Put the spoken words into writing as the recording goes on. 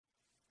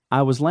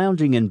I was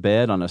lounging in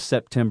bed on a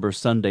September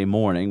Sunday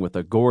morning with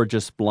a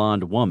gorgeous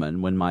blonde woman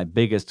when my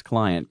biggest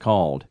client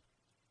called.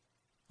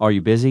 "Are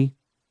you busy?"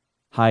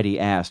 Heidi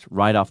asked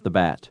right off the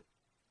bat.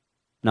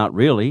 "Not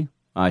really,"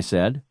 I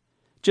said.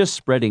 "Just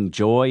spreading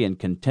joy and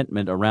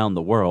contentment around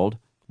the world,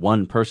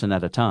 one person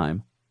at a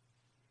time."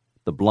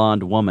 The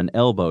blonde woman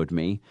elbowed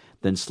me,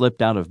 then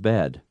slipped out of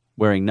bed,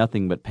 wearing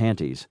nothing but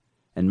panties,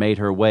 and made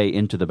her way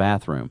into the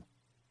bathroom.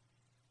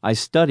 I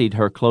studied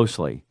her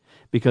closely,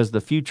 because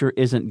the future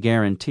isn't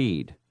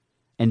guaranteed,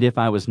 and if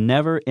I was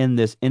never in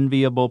this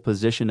enviable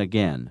position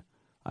again,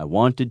 I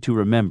wanted to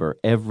remember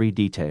every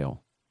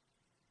detail.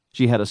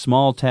 She had a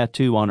small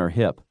tattoo on her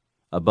hip,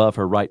 above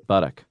her right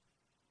buttock.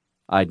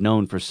 I'd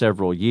known for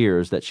several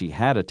years that she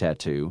had a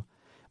tattoo,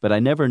 but I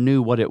never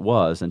knew what it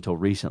was until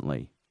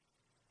recently.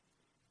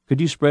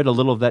 "Could you spread a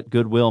little of that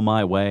goodwill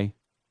my way?"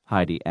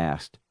 Heidi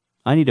asked.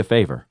 "I need a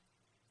favor."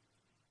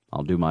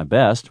 "I'll do my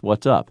best.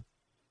 What's up?"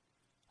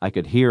 I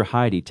could hear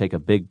Heidi take a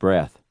big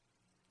breath.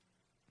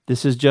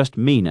 "This is just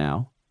me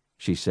now,"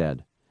 she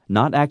said,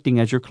 "not acting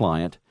as your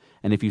client,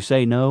 and if you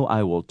say no,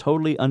 I will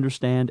totally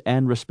understand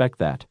and respect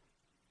that."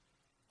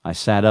 I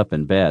sat up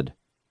in bed.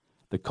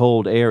 The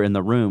cold air in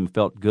the room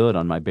felt good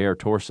on my bare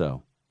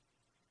torso.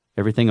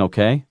 "Everything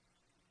okay?"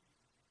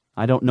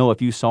 "I don't know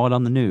if you saw it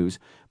on the news,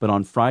 but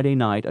on Friday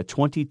night a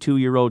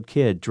 22-year-old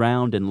kid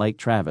drowned in Lake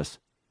Travis.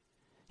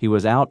 He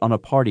was out on a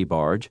party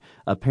barge,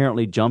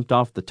 apparently jumped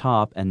off the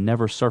top and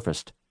never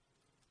surfaced.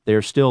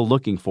 They're still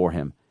looking for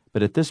him,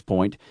 but at this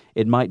point,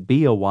 it might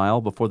be a while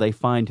before they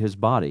find his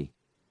body.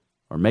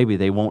 Or maybe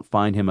they won't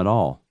find him at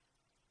all."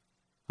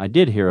 "I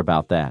did hear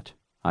about that,"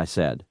 I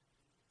said.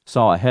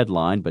 Saw a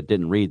headline but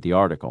didn't read the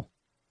article.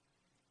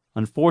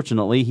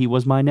 "Unfortunately, he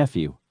was my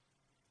nephew."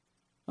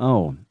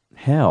 "Oh,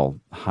 hell,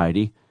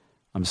 Heidi.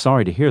 I'm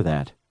sorry to hear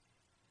that."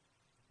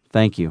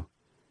 "Thank you.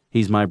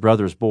 He's my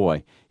brother's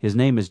boy. His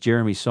name is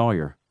Jeremy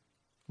Sawyer.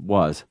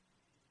 Was.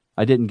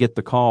 I didn't get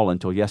the call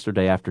until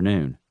yesterday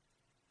afternoon."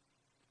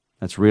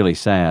 "That's really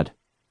sad."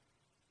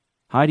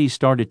 Heidi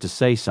started to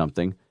say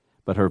something,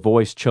 but her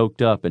voice choked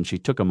up and she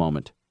took a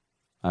moment.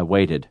 I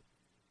waited.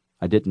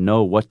 I didn't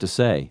know what to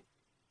say.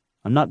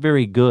 I'm not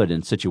very good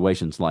in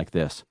situations like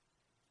this.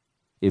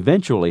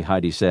 Eventually,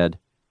 Heidi said,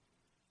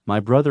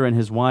 "My brother and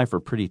his wife are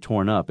pretty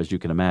torn up, as you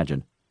can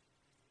imagine."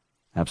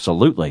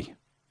 "Absolutely,"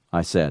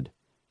 I said.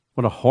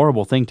 "What a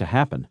horrible thing to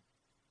happen."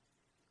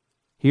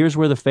 "Here's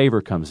where the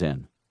favor comes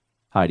in,"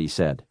 Heidi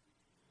said.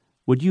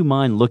 "Would you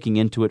mind looking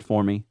into it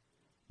for me?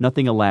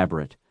 Nothing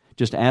elaborate.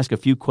 Just ask a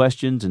few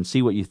questions and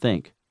see what you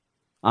think.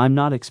 I'm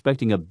not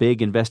expecting a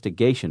big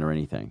investigation or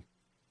anything."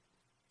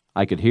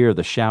 I could hear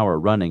the shower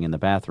running in the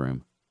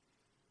bathroom.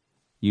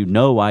 "You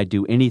know I'd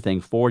do anything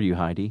for you,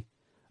 Heidi,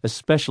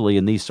 especially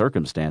in these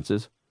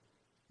circumstances.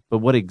 But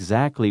what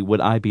exactly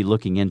would I be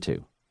looking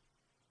into?"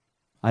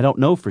 "I don't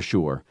know for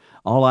sure.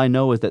 All I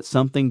know is that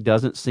something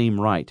doesn't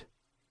seem right."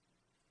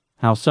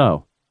 "How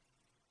so?"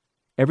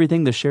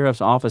 "Everything the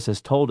sheriff's office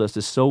has told us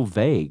is so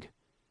vague.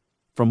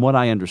 From what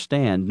I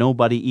understand,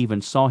 nobody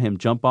even saw him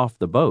jump off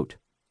the boat,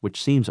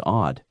 which seems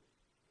odd.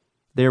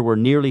 There were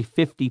nearly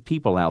 50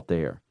 people out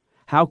there.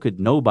 How could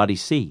nobody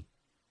see?"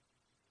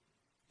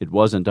 It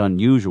wasn't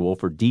unusual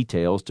for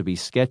details to be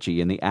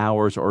sketchy in the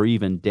hours or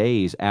even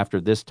days after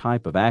this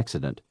type of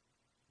accident,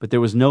 but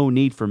there was no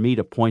need for me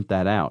to point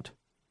that out.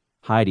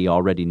 Heidi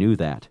already knew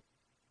that.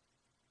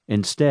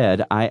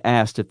 Instead, I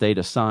asked if they'd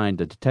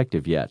assigned a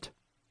detective yet.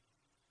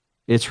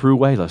 "It's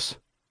Ruelas,"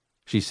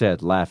 she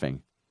said,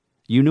 laughing.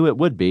 "You knew it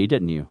would be,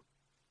 didn't you?"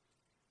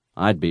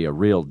 I'd be a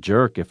real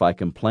jerk if I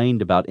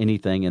complained about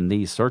anything in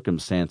these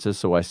circumstances,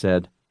 so I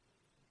said,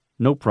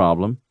 "No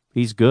problem.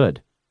 He's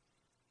good."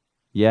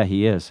 "Yeah,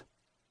 he is."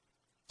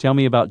 "Tell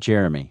me about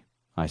Jeremy,"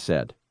 I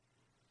said.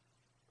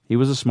 "He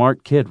was a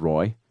smart kid,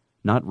 Roy.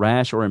 Not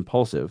rash or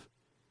impulsive.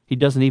 He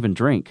doesn't even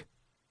drink."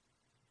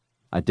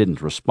 I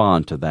didn't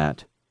respond to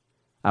that.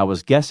 I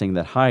was guessing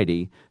that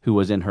Heidi, who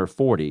was in her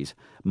 40s,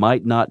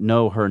 might not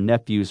know her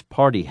nephew's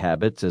party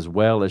habits as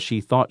well as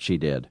she thought she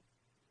did.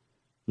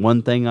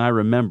 One thing I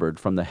remembered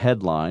from the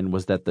headline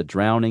was that the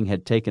drowning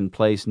had taken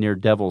place near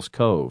Devil's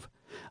Cove,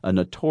 a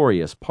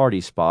notorious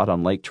party spot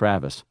on Lake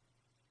Travis.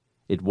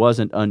 It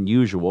wasn't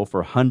unusual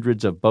for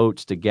hundreds of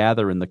boats to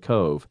gather in the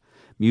cove,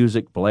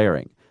 music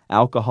blaring,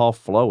 alcohol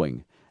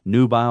flowing,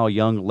 nubile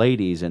young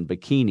ladies in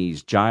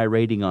bikinis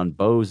gyrating on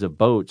bows of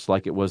boats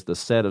like it was the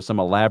set of some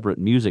elaborate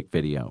music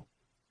video.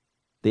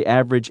 The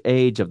average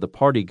age of the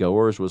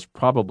partygoers was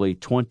probably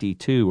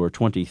 22 or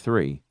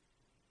 23.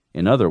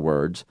 In other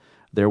words,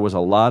 there was a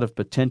lot of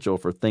potential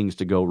for things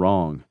to go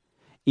wrong,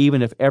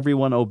 even if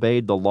everyone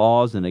obeyed the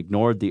laws and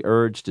ignored the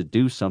urge to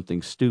do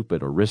something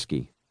stupid or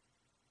risky.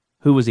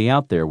 "Who was he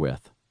out there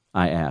with?"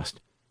 I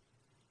asked.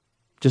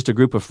 "Just a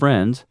group of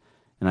friends,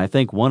 and I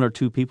think 1 or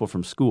 2 people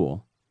from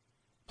school.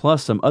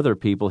 Plus some other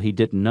people he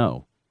didn't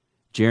know.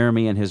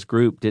 Jeremy and his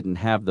group didn't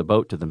have the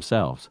boat to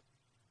themselves."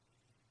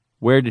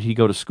 "Where did he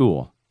go to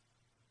school?"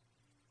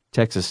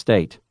 "Texas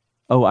State.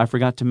 Oh, I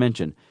forgot to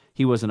mention,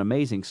 he was an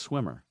amazing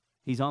swimmer.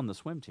 He's on the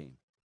swim team."